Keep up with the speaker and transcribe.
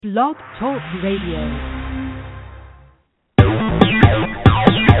Blog Talk Radio.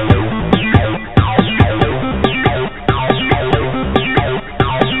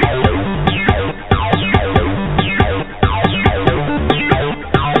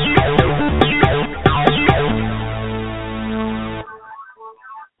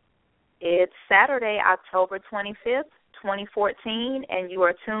 It's Saturday, October 25th, 2014, and you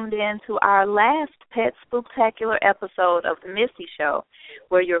are tuned in to our last Pet Spooktacular episode of the Missy Show,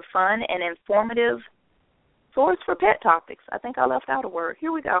 where your fun and informative source for pet topics. I think I left out a word.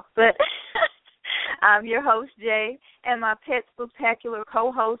 Here we go. But I'm your host, Jay, and my Pet Spooktacular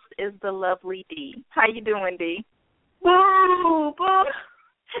co-host is the lovely Dee. How you doing, Dee? Boo, boo.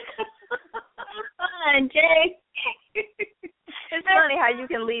 Fun, Jay. It's funny how you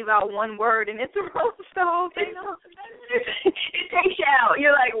can leave out one word and it throws the whole thing off. It takes you out.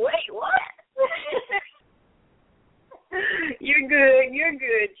 You're like, wait, what? You're good,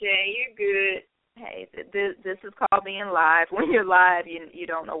 Jay. You're good. Hey, this is called being live. When you're live, you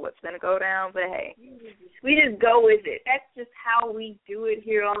don't know what's going to go down, but hey. We just go with it. That's just how we do it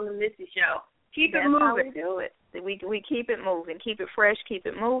here on the Missy Show. Keep it moving. That's how we do it. We keep it moving, keep it fresh, keep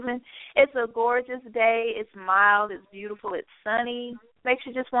it moving. It's a gorgeous day. It's mild. It's beautiful. It's sunny. Makes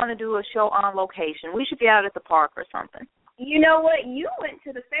you just want to do a show on location. We should be out at the park or something. You know what? You went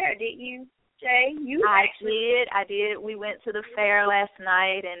to the fair, didn't you, Jay? I did. We went to the fair last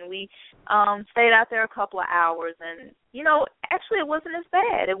night, and we stayed out there a couple of hours. And, actually it wasn't as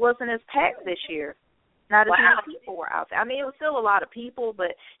bad. It wasn't as packed this year. Not as many people were out there. I mean, it was still a lot of people,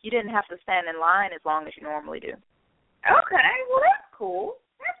 but you didn't have to stand in line as long as you normally do. Okay, well, that's cool.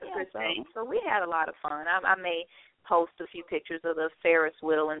 That's a good thing. So we had a lot of fun. I may post a few pictures of the Ferris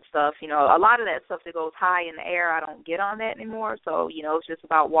wheel and stuff. A lot of that stuff that goes high in the air, I don't get on that anymore. So, it's just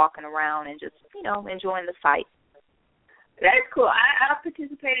about walking around and just, enjoying the sight. That's cool. I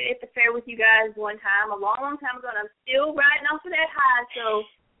participated at the fair with you guys one time, a long, long time ago, and I'm still riding off of that high, so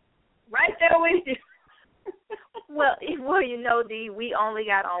right there with you. Well, Dee, we only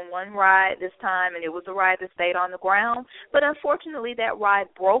got on one ride this time, and it was a ride that stayed on the ground. But unfortunately, that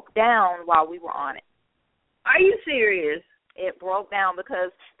ride broke down while we were on it. Are you serious? It broke down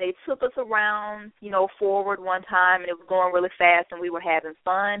because they took us around, forward one time, and it was going really fast, and we were having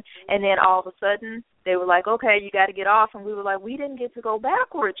fun. And then all of a sudden, they were like, okay, you got to get off. And we were like, we didn't get to go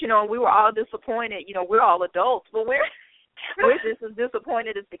backwards. And we were all disappointed. We're all adults, but we're just as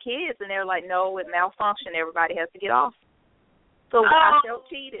disappointed as the kids, and they're like, no, it malfunctioned. Everybody has to get off. So I felt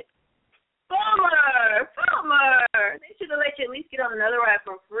cheated. Bummer. They should have let you at least get on another ride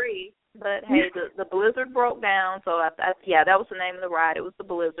for free. But, hey, the blizzard broke down, so, that was the name of the ride. It was the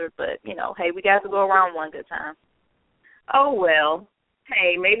blizzard, but, hey, we got to go around one good time. Oh, well.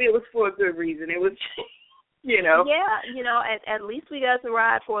 Hey, maybe it was for a good reason. It was... Yeah, at least we got to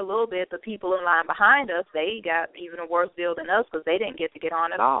ride for a little bit. The people in line behind us, they got even a worse deal than us because they didn't get to get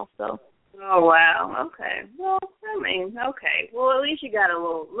on at all. So. Oh wow. Okay. Well, okay. Well, at least you got a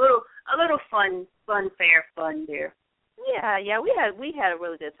little fun fair fun there. Yeah. We had a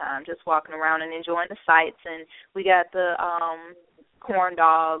really good time just walking around and enjoying the sights, and we got the corn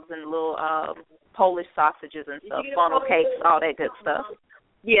dogs and little Polish sausages and stuff, funnel cakes, all that good stuff.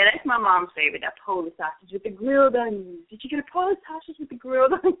 Yeah, that's my mom's favorite, that Polish sausage with the grilled onions. Did you get a Polish sausage with the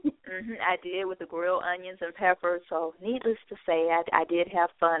grilled onions? I did, with the grilled onions and peppers. So needless to say, I did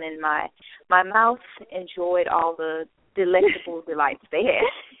have fun, and my mouth enjoyed all the delectable delights they had.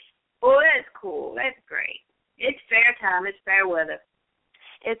 Well, that's cool. That's great. It's fair time. It's fair weather.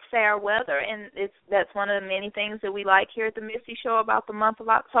 It's fair weather, and that's one of the many things that we like here at the Missy Show about the month of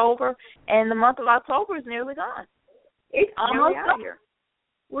October. And the month of October is nearly gone. It's almost out here.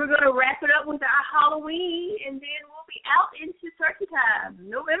 We're going to wrap it up with our Halloween, and then we'll be out into turkey time,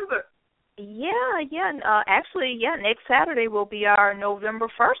 November. Actually, next Saturday will be our November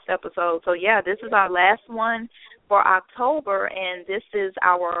 1st episode. So, this is our last one for October, and this is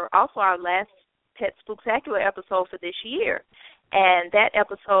also our last Pet Spooktacular episode for this year. And that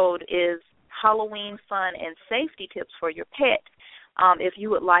episode is Halloween fun and safety tips for your pet. If you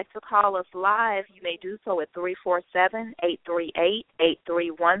would like to call us live, you may do so at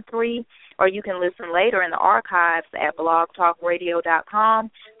 347-838-8313, or you can listen later in the archives at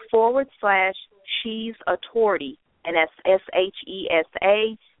blogtalkradio.com/She's a Tortie, and that's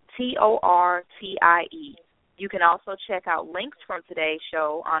SHESATORTIE. You can also check out links from today's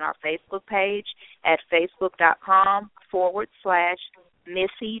show on our Facebook page at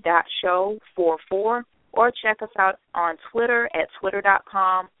facebook.com/Missy.show44. Or check us out on Twitter at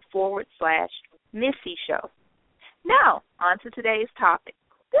twitter.com/Missy Show. Now, on to today's topic.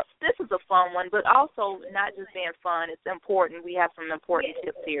 this is a fun one, but also not just being fun. It's important. We have some important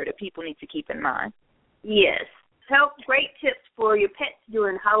tips here that people need to keep in mind. Yes. Great tips for your pets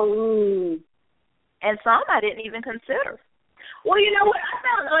during Halloween. And some I didn't even consider. Well, you know what? I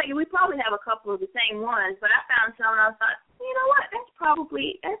found, like, we probably have a couple of the same ones, but I found some and I thought, you know what? That's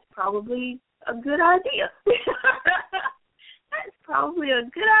probably a good idea. That's probably a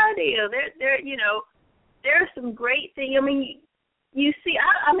good idea. There are some great things. I mean, you see,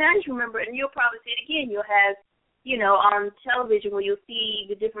 I just remember, and you'll probably see it again. You'll have, on television where you'll see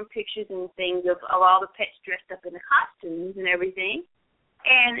the different pictures and things of all the pets dressed up in the costumes and everything.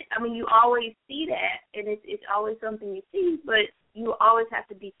 And, I mean, you always see that, and it's always something you see, but you always have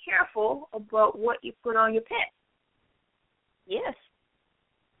to be careful about what you put on your pet. Yes.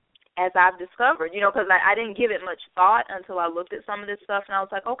 As I've discovered, because I didn't give it much thought until I looked at some of this stuff, and I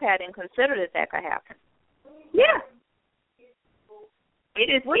was like, okay, I didn't consider that could happen. Yeah. It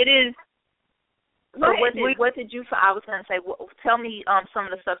is. What did you? I was going to say, tell me some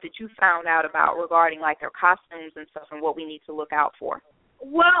of the stuff that you found out about regarding like their costumes and stuff, and what we need to look out for.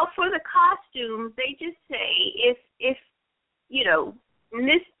 Well, for the costumes, they just say if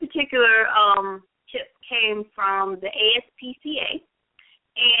this particular tip came from the ASPCA,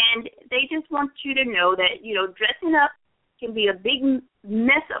 and they just want you to know that dressing up can be a big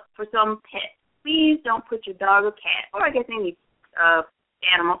mess up for some pets. Please don't put your dog or cat, or I guess any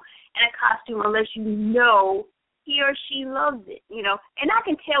animal, in a costume unless you know he or she loves it, And I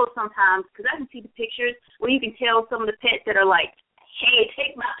can tell sometimes, because I can see the pictures where you can tell some of the pets that are like, hey,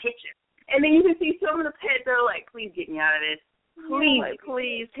 take my picture. And then you can see some of the pets that are like, please get me out of this.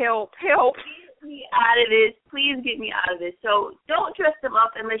 Please help. Get me out of this. Please get me out of this. So don't dress them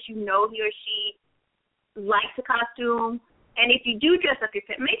up unless you know he or she likes the costume. And if you do dress up your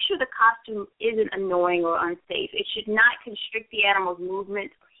pet, make sure the costume isn't annoying or unsafe. It should not constrict the animal's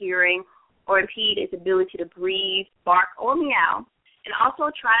movement or hearing or impede its ability to breathe, bark, or meow. And also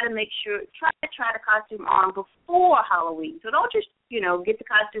try to try the costume on before Halloween. So don't just, get the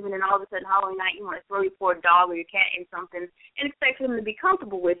costume and then all of a sudden Halloween night you want to throw your poor dog or your cat in something and expect them to be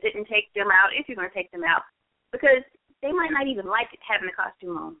comfortable with it and take them out if you're going to take them out. Because they might not even like it having the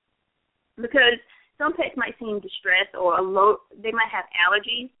costume on. Because some pets might seem distressed or they might have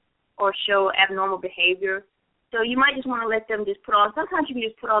allergies or show abnormal behavior. So you might just want to let them just put on, sometimes you can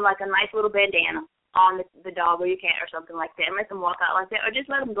just put on like a nice little bandana on the dog or your cat or something like that and let them walk out like that, or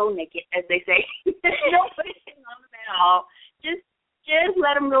just let them go naked, as they say. Don't put anything on them at all. Just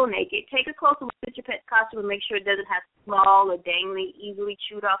let them go naked. Take a closer look at your pet's costume and make sure it doesn't have small or dangly, easily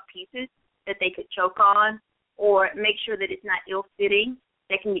chewed off pieces that they could choke on, or make sure that it's not ill-fitting.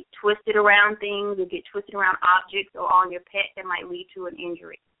 They can get twisted around things or get twisted around objects or on your pet that might lead to an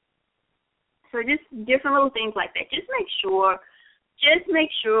injury. So just different little things like that. Just make sure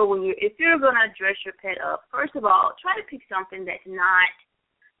if you're going to dress your pet up, first of all, try to pick something that's not,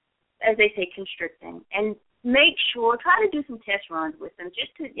 as they say, constricting. And try to do some test runs with them,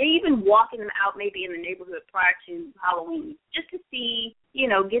 just to, even walking them out maybe in the neighborhood prior to Halloween, just to see,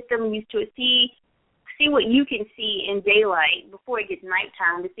 get them used to it, see what you can see in daylight before it gets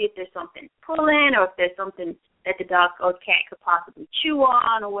nighttime, to see if there's something pulling or if there's something that the dog or cat could possibly chew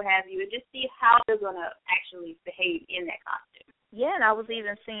on or what have you, and just see how they're going to actually behave in that costume. Yeah, and I was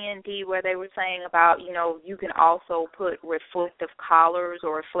even seeing, Dee, where they were saying about, you can also put reflective collars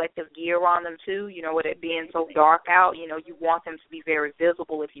or reflective gear on them, too, with it being so dark out. You want them to be very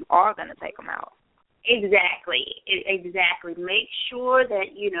visible if you are going to take them out. Exactly. Make sure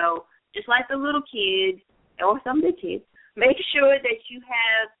that, just like the little kids or some of the kids, make sure that you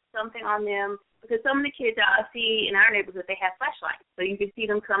have something on them, because some of the kids I see in our neighborhood, they have flashlights, so you can see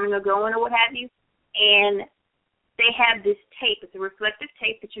them coming or going or what have you, and they have this tape. It's a reflective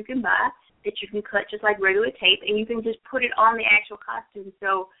tape that you can buy, that you can cut just like regular tape, and you can just put it on the actual costume.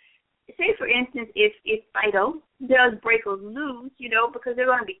 So say, for instance, if Fido does break or lose, because there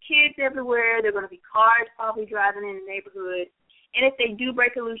are going to be kids everywhere, there are going to be cars probably driving in the neighborhood, and if they do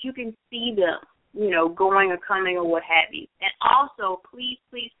break or lose, you can see them, going or coming or what have you. And also, please,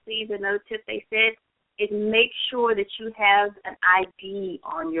 another tip they said is make sure that you have an ID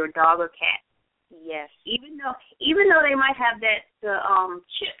on your dog or cat. Yes. Even though they might have the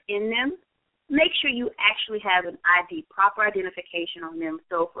chip in them, make sure you actually have an ID, proper identification on them.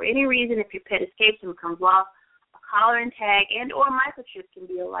 So for any reason, if your pet escapes and comes lost, a collar and tag and or microchip can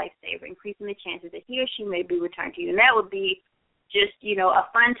be a lifesaver, increasing the chances that he or she may be returned to you. And that would be just,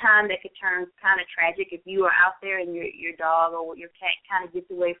 a fun time that could turn kind of tragic if you are out there and your dog or your cat kind of gets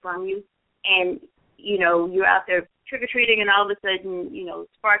away from you, and, you're out there trick-or-treating, and all of a sudden,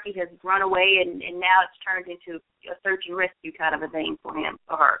 Sparky has run away, and now it's turned into a search and rescue kind of a thing for him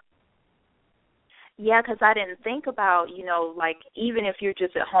or her. Yeah, because I didn't think about, like even if you're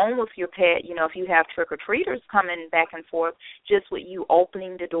just at home with your pet, if you have trick-or-treaters coming back and forth, just with you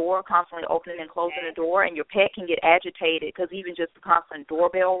opening the door, constantly opening and closing the door, and your pet can get agitated because even just the constant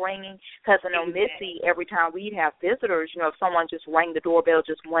doorbell ringing. Because I know Missy, every time we'd have visitors, if someone just rang the doorbell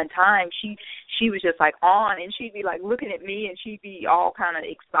just one time, she was just like on, and she'd be like looking at me, and she'd be all kind of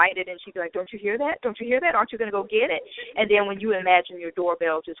excited, and she'd be like, "Don't you hear that? Don't you hear that? Aren't you going to go get it?" And then when you imagine your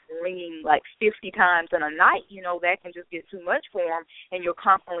doorbell just ringing like 50 times in a night, that can just get too much for them, and you're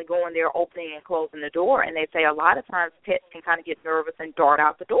constantly going there opening and closing the door, and they say a lot of times pets can kind of get nervous and dart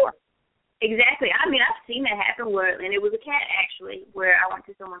out the door. Exactly. I mean, I've seen that happen and it was a cat actually, where I went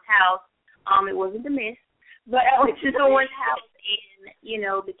to someone's house. It wasn't the Miss, but I went to someone's house, and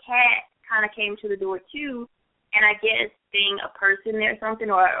the cat kind of came to the door too, and I guess seeing a person there or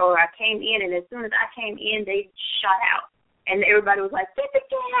something, or I came in, and as soon as I came in, they shot out, and everybody was like, "Get the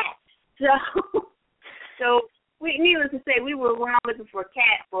cat!" So needless to say, we were around looking for a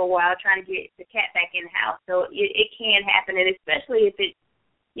cat for a while, trying to get the cat back in the house. So it can happen, and especially if it,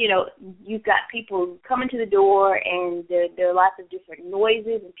 you've got people coming to the door, and there are lots of different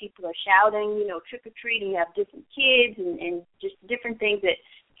noises, and people are shouting, trick-or-treating. You have different kids and just different things that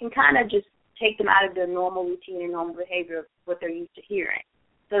can kind of just take them out of their normal routine and normal behavior of what they're used to hearing.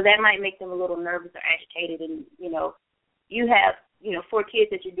 So that might make them a little nervous or agitated, and, you have 4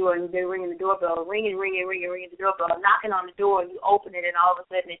 kids at your door, and they're ringing the doorbell, ringing the doorbell, knocking on the door, and you open it, and all of a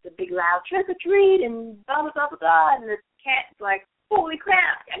sudden it's a big loud trick or treat, and blah blah blah blah blah, and the cat's like, "Holy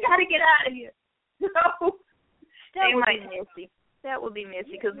crap! I gotta get out of here." So that would be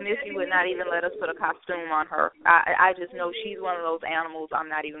Missy, because Missy would not even let us put a costume on her. I just know she's one of those animals. I'm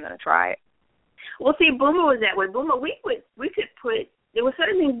not even gonna try it. Well, see, Boomer was that way. Boomer, we could put. There were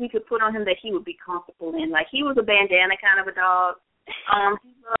certain things we could put on him that he would be comfortable in. Like, he was a bandana kind of a dog.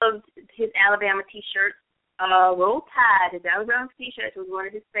 He loved his Alabama T-shirts. Roll Tide, his Alabama T-shirts was one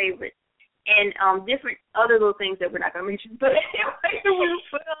of his favorites. And different other little things that we're not going to mention. But anyway, we would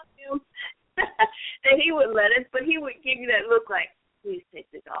put on him that he would let us, but he would give you that look like, "Please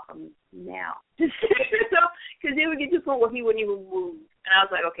take this off of me now." Because he would get to the point where he wouldn't even move. And I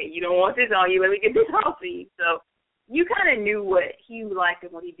was like, "Okay, you don't want this on you. Let me get this off of you." So you kind of knew what he liked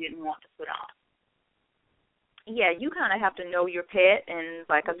and what he didn't want to put on. Yeah, you kind of have to know your pet, and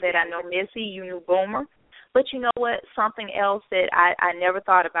like I said, I know Missy, you knew Boomer. But you know what, something else that I never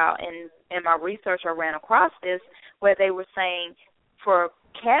thought about, and in my research I ran across this, where they were saying for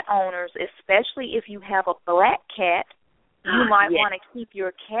cat owners, especially if you have a black cat, you might want to keep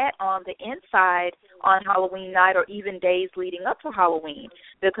your cat on the inside on Halloween night or even days leading up to Halloween,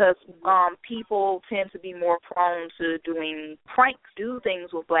 because people tend to be more prone to doing pranks, do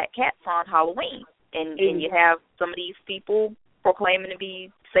things with black cats on Halloween. And you have some of these people proclaiming to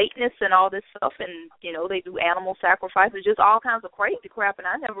be Satanists and all this stuff, and, they do animal sacrifices, just all kinds of crazy crap, and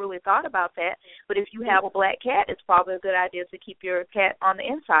I never really thought about that. But if you have a black cat, it's probably a good idea to keep your cat on the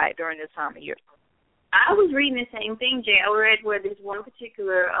inside during this time of year. I was reading the same thing, Jay. I read where this one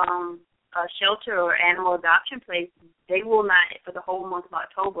particular shelter or animal adoption place, they will not, for the whole month of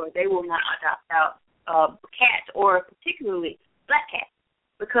October, they will not adopt out cats, or particularly black cats,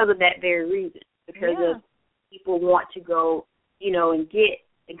 because of that very reason. Because of people want to go, and get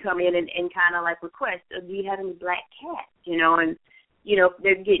and come in and kind of like request, "Do you have any black cats?" And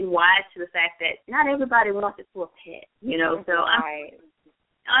they're getting wise to the fact that not everybody wants it for a pet. So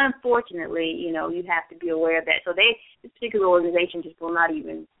unfortunately, you have to be aware of that. So this particular organization just will not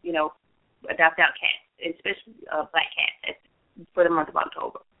even, adopt out cats, especially black cats, for the month of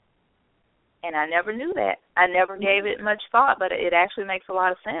October. And I never knew that. I never gave it much thought, but it actually makes a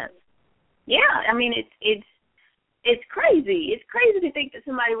lot of sense. Yeah, I mean, it's crazy. It's crazy to think that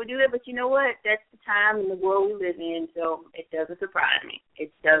somebody would do that, but you know what? That's the time and the world we live in, so it doesn't surprise me.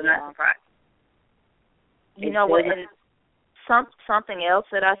 It does not surprise me. You know what? And something else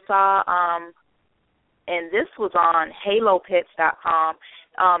that I saw, and this was on halopets.com,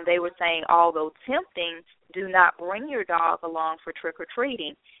 they were saying, although tempting, do not bring your dog along for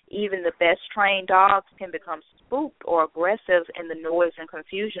trick-or-treating. Even the best trained dogs can become spooked or aggressive in the noise and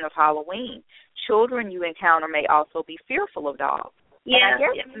confusion of Halloween. Children you encounter may also be fearful of dogs. Yeah, and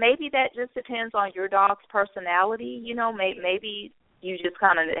I guess maybe that just depends on your dog's personality. Maybe you just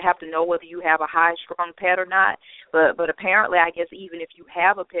kind of have to know whether you have a high-strung pet or not. But apparently, I guess even if you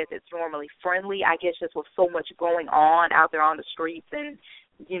have a pet that's normally friendly, I guess just with so much going on out there on the streets and,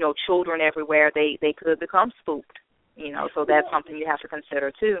 children everywhere, they could become spooked. So that's something you have to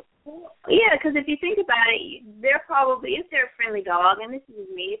consider, too. Yeah, because if you think about it, they're probably, if they're a friendly dog, and this is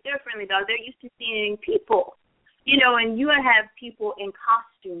me, if they're a friendly dog, they're used to seeing people, and you have people in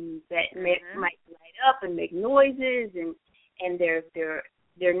costumes that might light up and make noises, and they're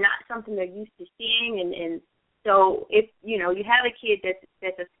not something they're used to seeing, and so if you have a kid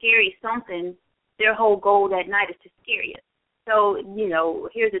that's a scary something, their whole goal that night is to scare you. So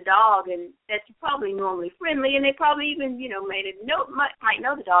here's a dog, and that's probably normally friendly, and they probably even might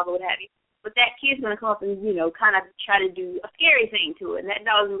know the dog or what have you. But that kid's gonna come up and kind of try to do a scary thing to it, and that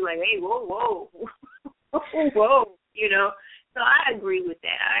dog's gonna be like, hey, whoa, whoa. So I agree with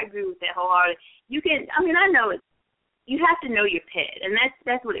that. I agree with that wholeheartedly. I know you have to know your pet, and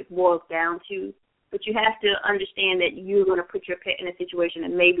that's what it boils down to. But you have to understand that you're going to put your pet in a situation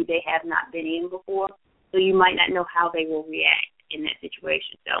that maybe they have not been in before, so you might not know how they will react in that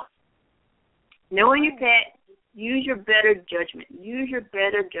situation. So knowing your pet, use your better judgment. Use your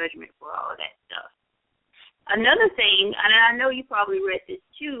better judgment for all of that stuff. Another thing, and I know you probably read this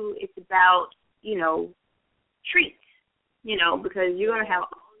too, it's about, treats, because you're going to have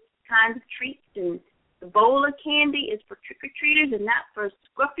all kinds of treats, and the bowl of candy is for trick-or-treaters and not for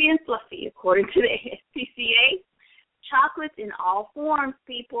Scruffy and Fluffy, according to the SPCA. Chocolates in all forms,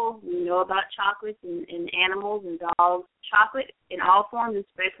 people. We know about chocolates in animals and dogs. Chocolate in all forms,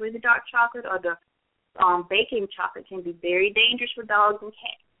 especially the dark chocolate or the baking chocolate, can be very dangerous for dogs and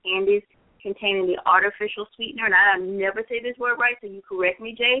cats. Candies containing the artificial sweetener, and I never say this word right, so you correct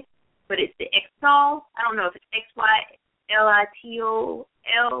me, Jay, but it's the Xylitol. I don't know if it's Xylitol.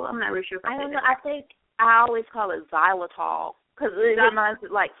 I'm not really sure if I don't know. I think I always call it xylitol because it reminds me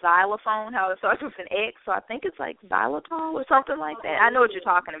like xylophone, how it starts with an X. So I think it's like xylitol or something like that. I know what you're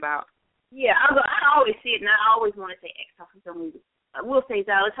talking about. Yeah, I always see it, and I always want to say Xylitol for some reason. I will say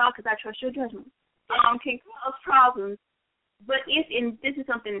xylitol because I trust your judgment. Can cause problems. But and this is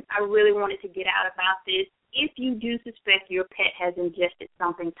something I really wanted to get out about this, if you do suspect your pet has ingested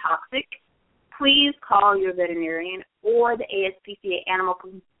something toxic, please call your veterinarian or the ASPCA Animal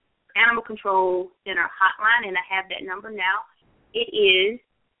Control Center hotline, and I have that number now. It is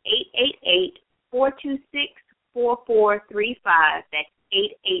 888-426-4435. That's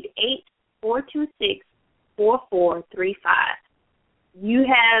 888-426-4435. You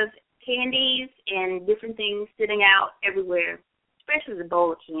have candies and different things sitting out everywhere, especially the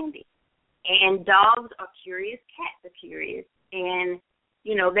bowl of candy. And dogs are curious, cats are curious, and,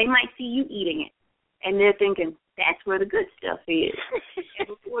 they might see you eating it, and they're thinking, that's where the good stuff is. And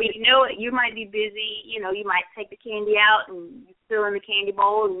before you know it, you might be busy, you might take the candy out and you fill in the candy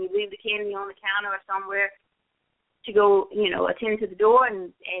bowl and you leave the candy on the counter or somewhere to go, attend to the door,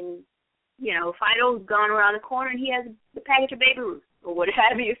 and Fido's gone around the corner and he has the package of Baby Ruth or what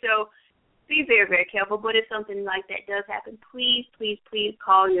have you. So be very, very careful. But if something like that does happen, please, please, please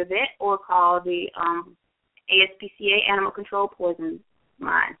call your vet or call the ASPCA Animal Control Poison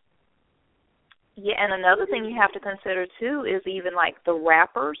line. Yeah, and another thing you have to consider, too, is even, like, the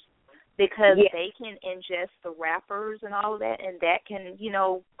wrappers, because they can ingest the wrappers and all of that, and that can,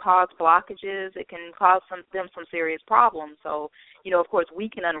 cause blockages. It can cause them some serious problems. So, of course, we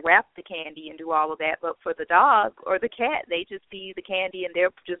can unwrap the candy and do all of that, but for the dog or the cat, they just see the candy and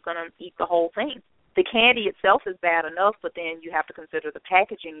they're just going to eat the whole thing. The candy itself is bad enough, but then you have to consider the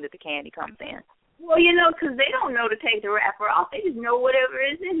packaging that the candy comes in. Well, because they don't know to take the wrapper off. They just know whatever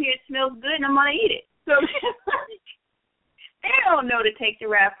is in here, it smells good, and I'm going to eat it. So they don't know to take the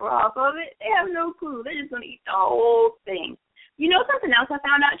wrapper off of it. They have no clue. They're just going to eat the whole thing. Something else I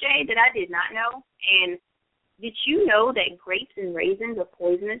found out, Jay, that I did not know? And did you know that grapes and raisins are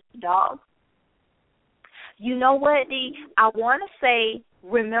poisonous to dogs? You know what, Dee? I want to say,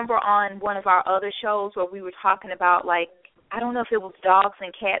 remember on one of our other shows where we were talking about, like, I don't know if it was dogs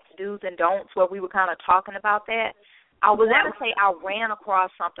and cats, do's and don'ts, where we were kind of talking about that. I was going to say I ran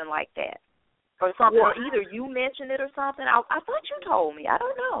across something like that or something. Or either you mentioned it or something. I thought you told me. I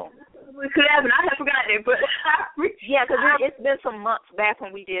don't know. It could happen. I have forgotten it. But yeah, because it's been some months back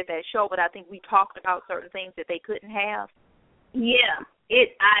when we did that show, but I think we talked about certain things that they couldn't have. Yeah.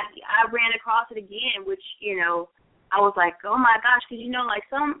 I ran across it again, which, I was like, oh, my gosh, because, like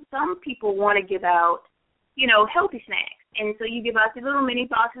some people want to give out, healthy snacks. And so you give out the little mini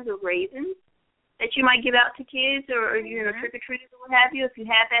boxes of raisins that you might give out to kids or trick-or-treaters or what have you, if you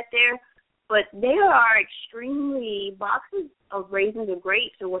have that there. But they are boxes of raisins or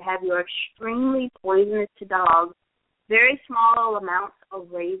grapes or what have you are extremely poisonous to dogs. Very small amounts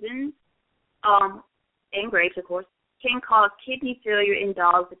of raisins and grapes, of course, can cause kidney failure in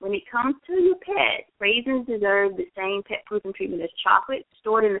dogs. When it comes to your pet, raisins deserve the same pet-proofing treatment as chocolate,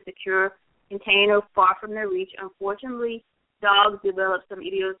 stored in a secure container far from their reach. Unfortunately, dogs develop some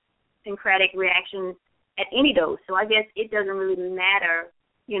idiosyncratic reaction at any dose. So I guess it doesn't really matter.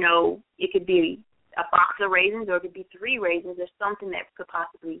 It could be a box of raisins or it could be 3 raisins or something that could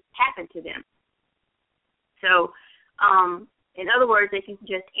possibly happen to them. So, in other words, they can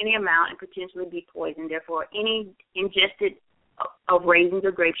ingest any amount and potentially be poisoned. Therefore, any ingested of raisins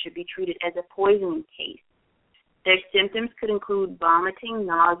or grapes should be treated as a poisoning case. Their symptoms could include vomiting,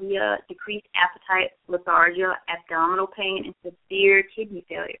 nausea, decreased appetite, lethargia, abdominal pain, and severe kidney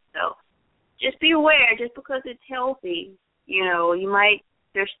failure. So just be aware, just because it's healthy,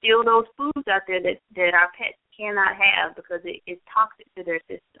 there's still those foods out there that our pets cannot have because it's toxic to their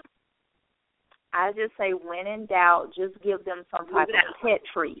system. I just say, when in doubt, just give them some type of pet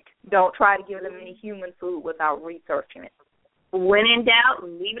treat. Don't try to give them any human food without researching it. When in doubt,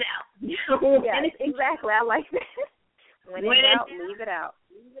 leave it out. Yeah, exactly. I like that. When in doubt, leave it out.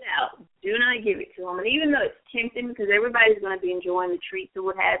 Leave it out. Do not give it to them. And even though it's tempting, because everybody's going to be enjoying the treats or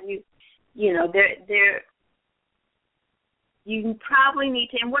what have you, you probably need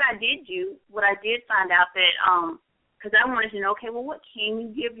to. And what I did find out that, because I wanted to know, okay, well, what can you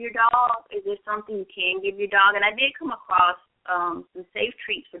give your dog? Is there something you can give your dog? And I did come across some safe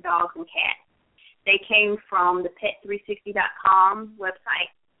treats for dogs and cats. They came from the pet360.com website.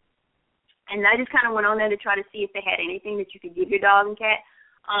 And I just kind of went on there to try to see if they had anything that you could give your dog and cat.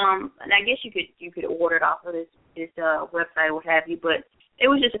 And I guess you could order it off of this website or what have you. But it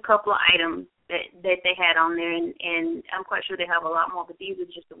was just a couple of items that they had on there. And I'm quite sure they have a lot more, but these are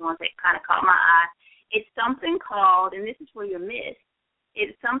just the ones that kind of caught my eye. It's something called, and this is where you're missed,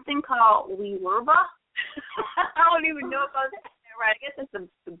 it's something called Wewerba. I don't even know if I was saying that right. I guess that's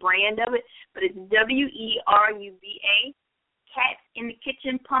the brand of it, but it's WERUBA, Cats in the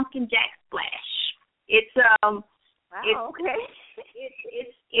Kitchen Pumpkin Jack Splash. It's okay.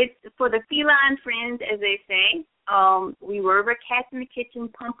 It's for the feline friends, as they say. Wewerba Cats in the Kitchen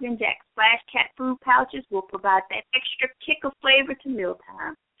Pumpkin Jack Splash cat food pouches will provide that extra kick of flavor to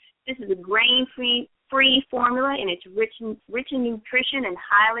mealtime. This is a grain-free formula, and it's rich in nutrition and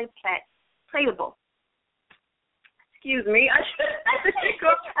highly plateable. Excuse me. I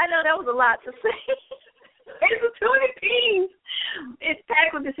know that was a lot to say. It's too many things. It's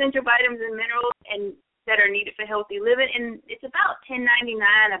packed with essential vitamins and minerals and that are needed for healthy living, and it's about $10.99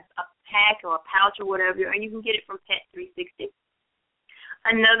 a pack or a pouch or whatever, and you can get it from Pet360.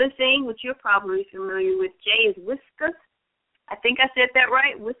 Another thing, which you're probably familiar with, Jay, is Whiskas. I think I said that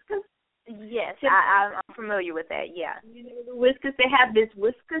right, Whiskas? Yes, I'm familiar with that, yeah. The Whiskas, they have this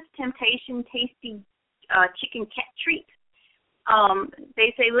Whiskas Temptation Tasty chicken cat treat. They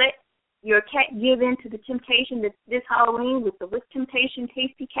say let your cat give in to the temptation this Halloween with the Whiskas Temptation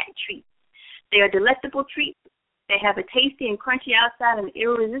Tasty cat treat. They are delectable treats. They have a tasty and crunchy outside and an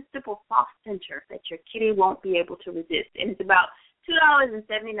irresistible soft center that your kitty won't be able to resist. And it's about $2.79 at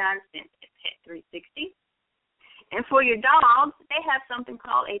Pet360. And for your dogs, they have something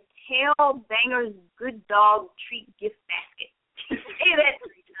called a Tail Banger's Good Dog Treat Gift Basket. Say that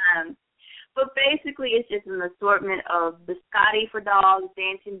 3 times. But basically, it's just an assortment of biscotti for dogs,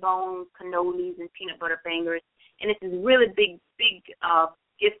 dancing bones, cannolis, and peanut butter bangers. And it's this really big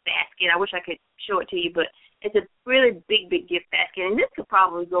gift basket. I wish I could show it to you, but it's a really big gift basket. And this could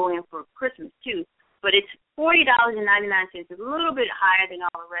probably go in for Christmas, too. But it's $40.99. It's a little bit higher than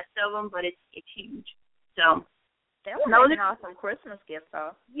all the rest of them, but it's huge. So that would be an awesome Christmas gift,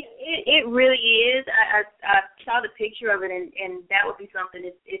 though. Yeah, it really is. I saw the picture of it, and that would be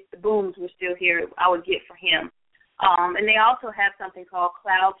something, if the Booms were still here, I would get for him. And they also have something called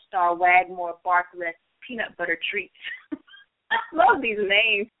Cloud Star Wagmore Barkless Peanut Butter Treats. I love these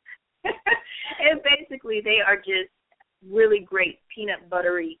names. And basically, they are just really great peanut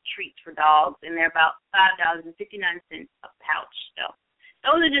buttery treats for dogs, and they're about $5.59 a pouch. So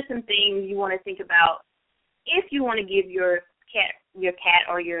those are just some things you want to think about. If you want to give your cat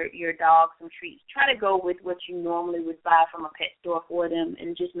or your dog some treats, try to go with what you normally would buy from a pet store for them,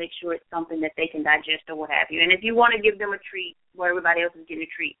 and just make sure it's something that they can digest or what have you. And if you want to give them a treat where everybody else is getting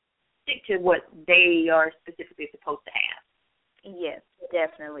a treat, stick to what they are specifically supposed to have. Yes,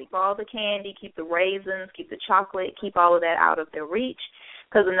 definitely. Keep all the candy, keep the raisins, keep the chocolate, keep all of that out of their reach.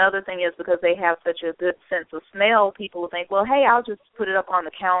 Because another thing is, because they have such a good sense of smell, people will think, well, hey, I'll just put it up on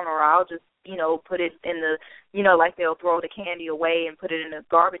the counter, or I'll just, put it in the, like they'll throw the candy away and put it in a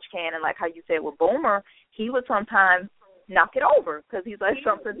garbage can. And like how you said with Boomer, he would sometimes knock it over because he's like,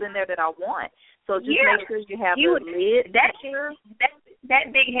 something's in there that I want. So just make sure you have the lid. That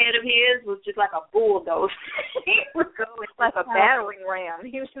big head of his was just like a bulldozer. He would go like a battering ram.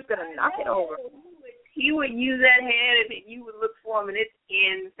 He was just going to knock it over. He would use that head, and you would look for him, and it's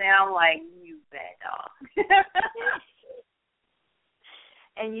in sound like, you bad dog.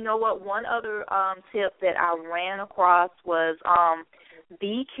 And you know what? One other tip that I ran across was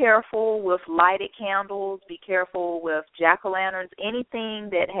be careful with lighted candles. Be careful with jack-o'-lanterns. Anything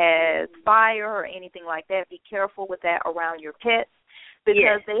that has fire or anything like that, be careful with that around your pets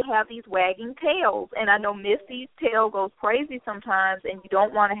because they have these wagging tails. And I know Missy's tail goes crazy sometimes, and you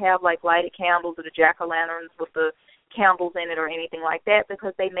don't want to have, like, lighted candles or the jack-o'-lanterns with the candles in it or anything like that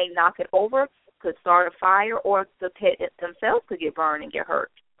because they may knock it over, could start a fire, or the pet themselves could get burned and get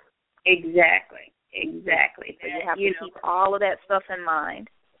hurt. Exactly. So you have to keep all of that stuff in mind.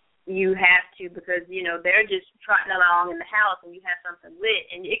 You have to because, they're just trotting along in the house and you have something lit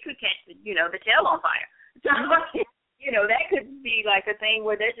and it could catch, the tail on fire. So, that could be like a thing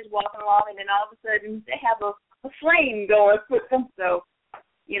where they're just walking along and then all of a sudden they have a flame going with them. So,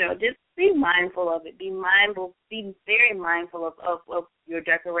 just be mindful of it. Be very mindful of your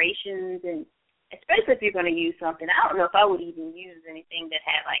decorations, and especially if you're going to use something. I don't know if I would even use anything that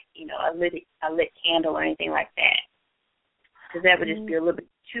had, like, a lit candle or anything like that, because that would just be a little bit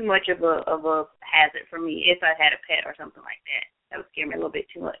too much of a hazard for me if I had a pet or something like that. That would scare me a little bit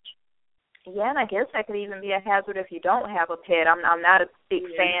too much. Yeah, and I guess that could even be a hazard if you don't have a pet. I'm not a big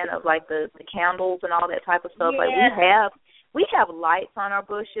fan of, like, the candles and all that type of stuff. Like, we have lights on our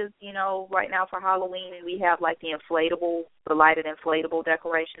bushes, right now for Halloween, and we have, like, the lighted inflatable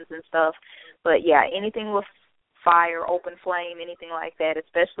decorations and stuff. But, yeah, anything with fire, open flame, anything like that,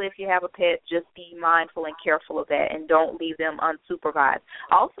 especially if you have a pet, just be mindful and careful of that and don't leave them unsupervised.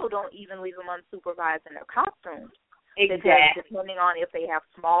 Also, don't even leave them unsupervised in their costumes. Exactly. Because depending on if they have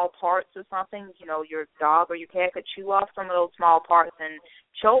small parts or something, your dog or your cat could chew off some of those small parts and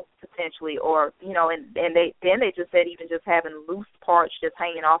choke potentially, or and they just said even just having loose parts just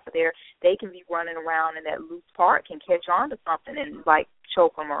hanging off of there, they can be running around and that loose part can catch on to something and like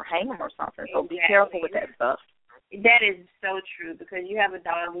choke them or hang them or something. So be careful with that stuff. That is so true because you have a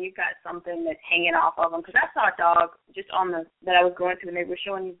dog and you've got something that's hanging off of them. Because I saw a dog just that I was going through and they were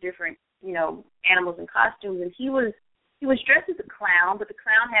showing these different animals in costumes, and he was dressed as a clown, but the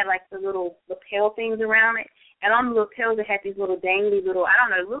clown had like the little lapel things around it, and on the lapels it had these little dangly little, I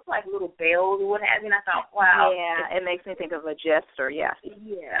don't know, it looked like little bells or what have you, and I thought, wow. Yeah, it makes me think of a jester, yeah.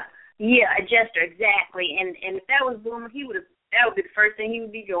 Yeah, a jester, exactly, and if that was Boomer, that would be the first thing he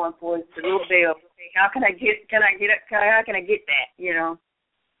would be going for is the little bell. How can I get that,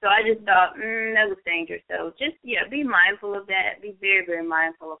 So I just thought, that was dangerous. So just, be mindful of that. Be very, very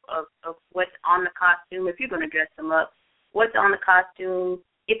mindful of what's on the costume. If you're going to dress them up, what's on the costume,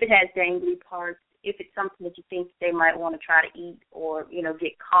 if it has dangly parts, if it's something that you think they might want to try to eat or,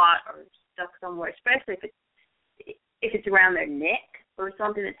 get caught or stuck somewhere, especially if it's around their neck or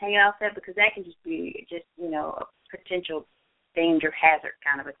something that's hanging off that, because that can just be a potential danger hazard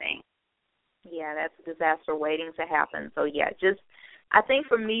kind of a thing. Yeah, that's a disaster waiting to happen. So, I think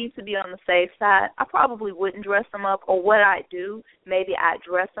for me to be on the safe side, I probably wouldn't dress them up, or what I'd do, maybe I'd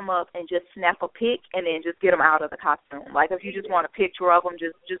dress them up and just snap a pic and then just get them out of the costume. Like if you just want a picture of them,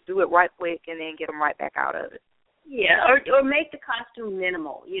 just do it right quick and then get them right back out of it. Yeah, or make the costume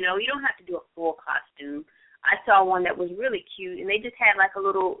minimal. You don't have to do a full costume. I saw one that was really cute, and they just had like a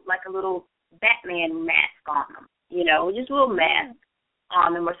little Batman mask on them. Just a little mask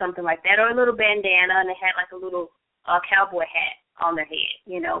on them or something like that, or a little bandana, and they had like a little cowboy hat on their head,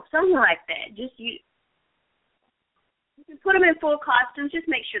 something like that. Just you put them in full costumes. Just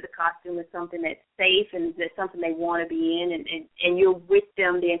make sure the costume is something that's safe and that's something they want to be in, and you're with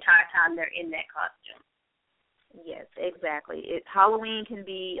them the entire time they're in that costume. Yes, exactly. Halloween can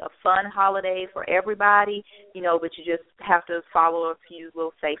be a fun holiday for everybody, but you just have to follow a few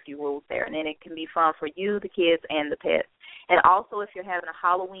little safety rules there, and then it can be fun for you, the kids, and the pets. And also, if you're having a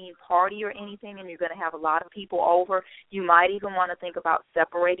Halloween party or anything and you're going to have a lot of people over, you might even want to think about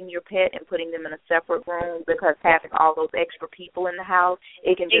separating your pet and putting them in a separate room, because having all those extra people in the house,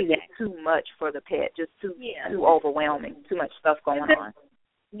 it can just get too much for the pet, just too overwhelming, too much stuff going on.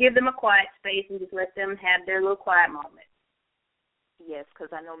 Give them a quiet space and just let them have their little quiet moment. Yes,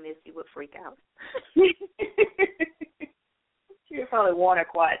 because I know Missy would freak out. She would probably want a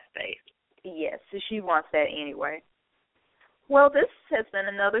quiet space. Yes, she wants that anyway. Well, this has been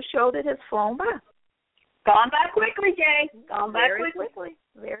another show that has flown by. Gone by quickly, Jay. Gone by quickly.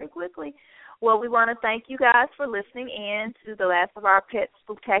 Very quickly. Well, we want to thank you guys for listening in to the last of our Pet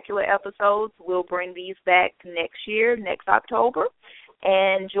Spooktacular episodes. We'll bring these back next year, next October.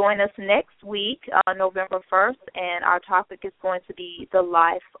 And join us next week, November 1st, and our topic is going to be the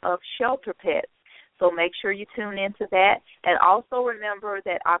life of shelter pets. So make sure you tune into that. And also remember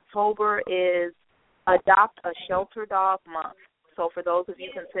that October is Adopt a Shelter Dog Month. So for those of you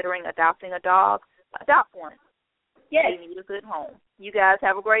considering adopting a dog, adopt one. Yes. They need a good home. You guys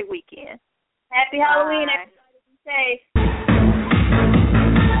have a great weekend. Happy Halloween, Bye. everybody. Be safe.